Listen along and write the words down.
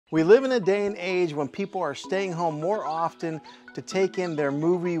We live in a day and age when people are staying home more often to take in their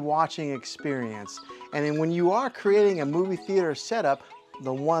movie watching experience. And then when you are creating a movie theater setup,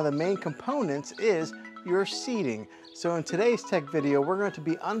 one of the main components is your seating. So in today's tech video, we're going to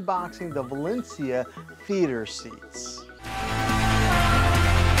be unboxing the Valencia theater seats.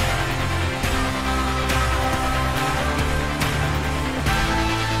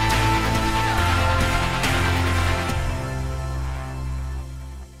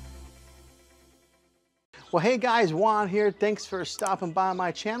 Well, hey guys, Juan here. Thanks for stopping by my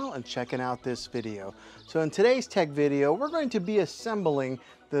channel and checking out this video. So in today's tech video, we're going to be assembling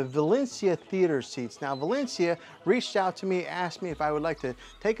the Valencia theater seats. Now, Valencia reached out to me, asked me if I would like to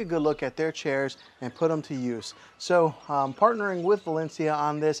take a good look at their chairs and put them to use. So I'm partnering with Valencia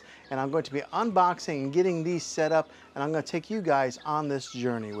on this, and I'm going to be unboxing and getting these set up, and I'm going to take you guys on this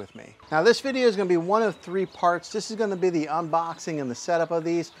journey with me. Now, this video is going to be one of 3 parts. This is going to be the unboxing and the setup of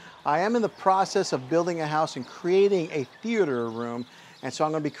these. I am in the process of building a house and creating a theater room, and so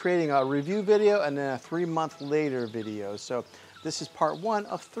I'm going to be creating a review video and then a 3-month later video. So this is part 1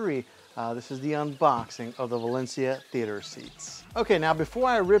 of 3. This is the unboxing of the Valencia theater seats. Okay, now before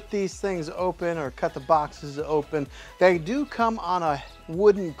I rip these things open or cut the boxes open, they do come on a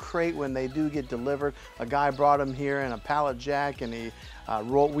wooden crate when they do get delivered. A guy brought them here in a pallet jack and he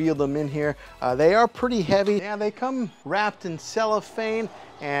wheeled them in here. They are pretty heavy. Yeah, they come wrapped in cellophane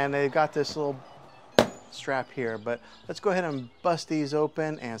and they've got this little strap here, but let's go ahead and bust these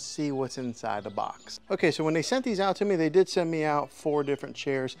open and see what's inside the box. Okay, so when they sent these out to me, they did send me out 4 different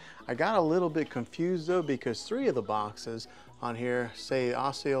chairs. I got a little bit confused though, because 3 of the boxes on here say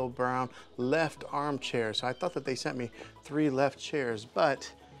Osseo Brown left armchair. So I thought that they sent me 3 left chairs, but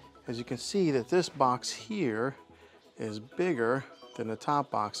as you can see that this box here is bigger than the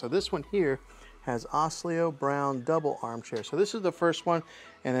top box. So this one here has Osseo Brown double armchair. So this is the first one,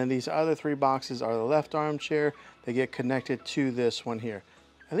 and then these other 3 boxes are the left armchair. They get connected to this one here.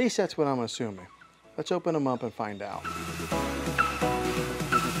 At least that's what I'm assuming. Let's open them up and find out.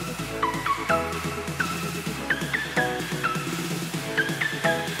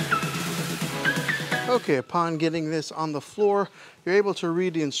 Okay, upon getting this on the floor, you're able to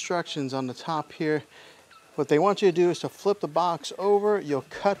read the instructions on the top here. What they want you to do is to flip the box over, you'll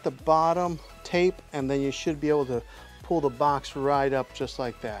cut the bottom tape, and then you should be able to pull the box right up just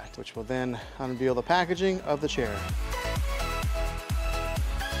like that, which will then unveil the packaging of the chair.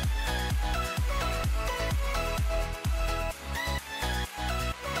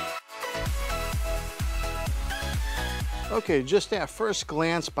 Okay, just at first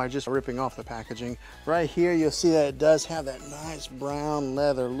glance, by just ripping off the packaging, right here you'll see that it does have that nice brown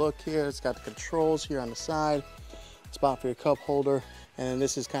leather look here. It's got the controls here on the side, spot for your cup holder, and then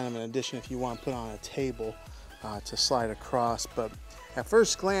this is kind of an addition if you want to put on a table to slide across. But at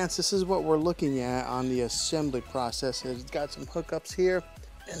first glance, this is what we're looking at on the assembly process. It's got some hookups here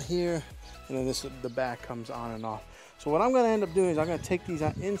and here, and then the back comes on and off. So what I'm going to end up doing is I'm going to take these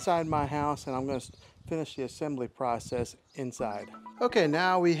out inside my house, and I'm going to finish the assembly process inside. Okay,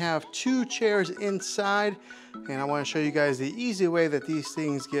 now we have 2 chairs inside, and I want to show you guys the easy way that these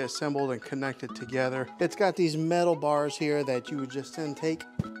things get assembled and connected together. It's got these metal bars here that you would just then take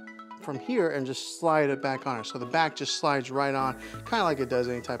from here and just slide it back on it. So the back just slides right on, kind of like it does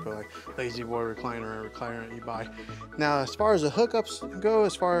any type of like lazy boy recliner or recliner that you buy. Now, as far as the hookups go,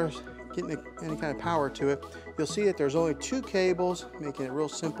 as far as getting any kind of power to it, you'll see that there's only 2 cables, making it real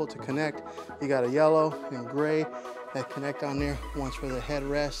simple to connect. You got a yellow and gray that connect on there. One's for the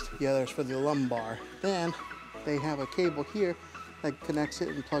headrest, the other's for the lumbar. Then they have a cable here that connects it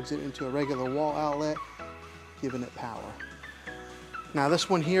and plugs it into a regular wall outlet, giving it power. Now this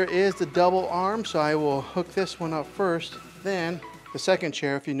one here is the double arm, so I will hook this one up first. Then the second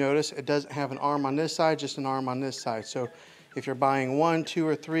chair, if you notice, it doesn't have an arm on this side, just an arm on this side. So if you're buying 1, 2,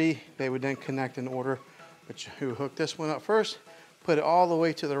 or 3, they would then connect in order. But you hook this one up first, put it all the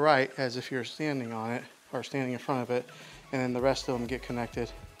way to the right as if you're standing on it or standing in front of it, and then the rest of them get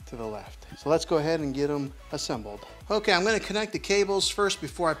connected to the left. So let's go ahead and get them assembled. Okay, I'm going to connect the cables first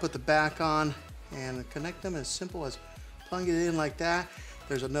before I put the back on, and connect them as simple as plugging it in like that.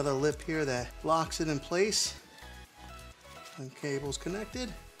 There's another lip here that locks it in place. One cable's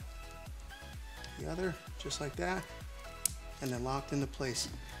connected, the other just like that, and then locked into place.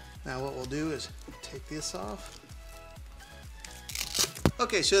 Now what we'll do is take this off.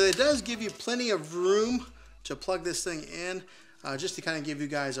 Okay, so it does give you plenty of room to plug this thing in. Just to kind of give you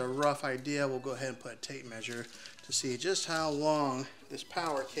guys a rough idea, we'll go ahead and put a tape measure to see just how long this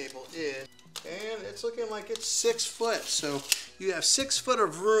power cable is. And it's looking like it's 6 foot. So you have 6 foot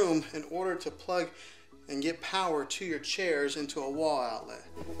of room in order to plug and get power to your chairs into a wall outlet.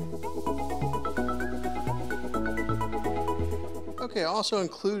 Okay, also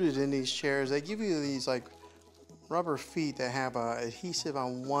included in these chairs, they give you these like rubber feet that have adhesive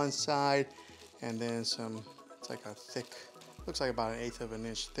on one side and then some, it's like a thick, looks like about 1/8 of an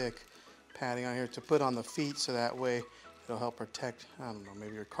inch thick padding on here to put on the feet, so that way it'll help protect, I don't know,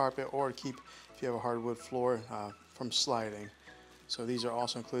 maybe your carpet, or keep, if you have a hardwood floor, from sliding. So these are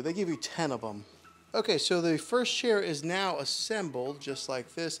also included. They give you 10 of them. Okay, so the first chair is now assembled just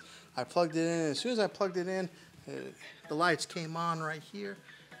like this. I plugged it in, and as soon as I plugged it in, the lights came on right here,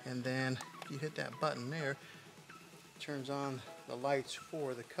 and then if you hit that button there, it turns on the lights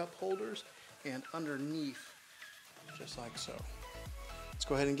for the cup holders and underneath, just like so. Let's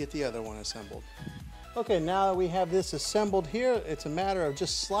go ahead and get the other one assembled. Okay, now that we have this assembled here, it's a matter of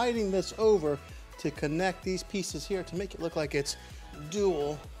just sliding this over to connect these pieces here to make it look like it's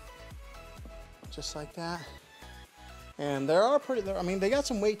dual, just like that. And they are pretty, I mean, they got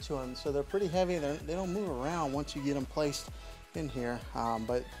some weight to them, so they're pretty heavy. They don't move around once you get them placed in here,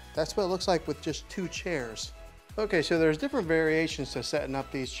 but that's what it looks like with just 2 chairs. Okay, so there's different variations to setting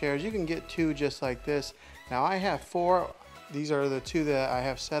up these chairs. You can get 2 just like this. Now I have 4. These are the 2 that I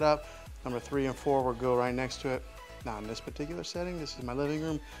have set up. Number 3 and 4 will go right next to it. Not in this particular setting, this is my living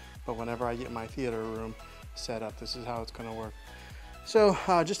room, but whenever I get my theater room set up, this is how it's gonna work. So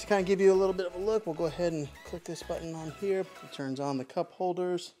just to kind of give you a little bit of a look, we'll go ahead and click this button on here. It turns on the cup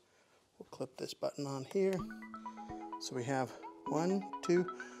holders. We'll clip this button on here. So we have 1, 2,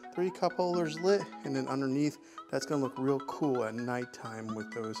 3 cup holders lit, and then underneath, that's gonna look real cool at nighttime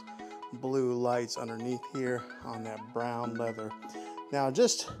with those blue lights underneath here on that brown leather. Now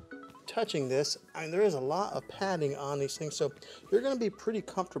just touching this, I mean, there is a lot of padding on these things, so you're gonna be pretty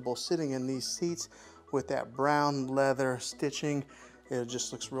comfortable sitting in these seats with that brown leather stitching. It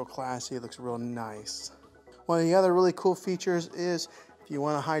just looks real classy, it looks real nice. One of the other really cool features is if you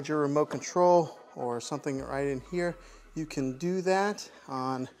want to hide your remote control or something right in here, you can do that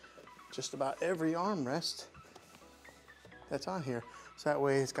on just about every armrest that's on here. So that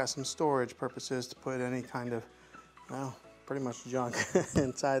way it's got some storage purposes to put any kind of, well, pretty much junk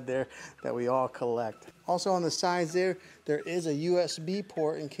inside there that we all collect. Also on the sides there is a USB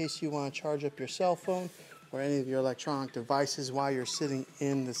port in case you want to charge up your cell phone or any of your electronic devices while you're sitting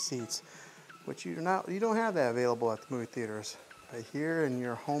in the seats, which you don't have that available at the movie theaters. Right here in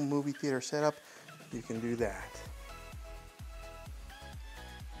your home movie theater setup, you can do that.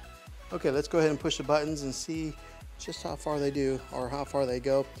 Okay, let's go ahead and push the buttons and see just how far they do, or how far they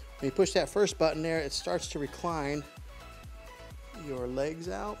go. When you push that first button there, it starts to recline your legs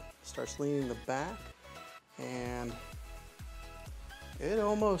out, starts leaning the back, and it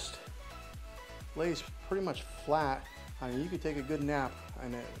almost lays pretty much flat. I mean, you could take a good nap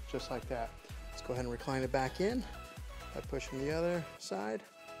on it just like that. Let's go ahead and recline it back in by pushing the other side.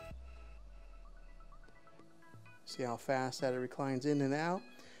 See how fast that it reclines in and out.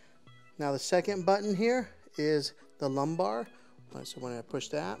 Now the second button here is the lumbar. So when I push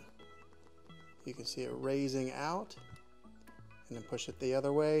that, you can see it raising out, and then push it the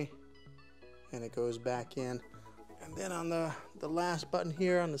other way, and it goes back in. And then on the last button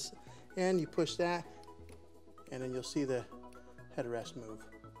here on the end, you push that, and then you'll see the headrest move.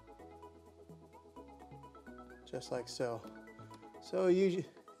 Just like so. So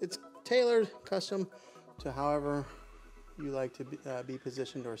it's tailored, custom to however you like to be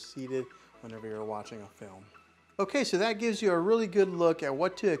positioned or seated whenever you're watching a film. Okay, so that gives you a really good look at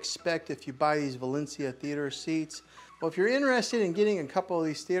what to expect if you buy these Valencia theater seats. Well, if you're interested in getting a couple of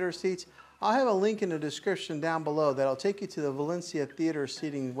these theater seats, I'll have a link in the description down below that'll take you to the Valencia theater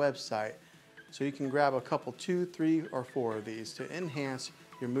seating website, so you can grab a couple, 2, 3, or 4 of these to enhance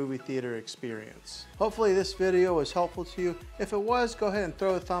your movie theater experience. Hopefully this video was helpful to you. If it was, go ahead and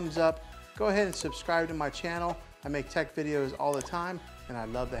throw a thumbs up. Go ahead and subscribe to my channel. I make tech videos all the time, and I'd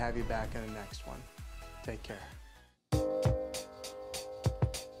love to have you back in the next one. Take care.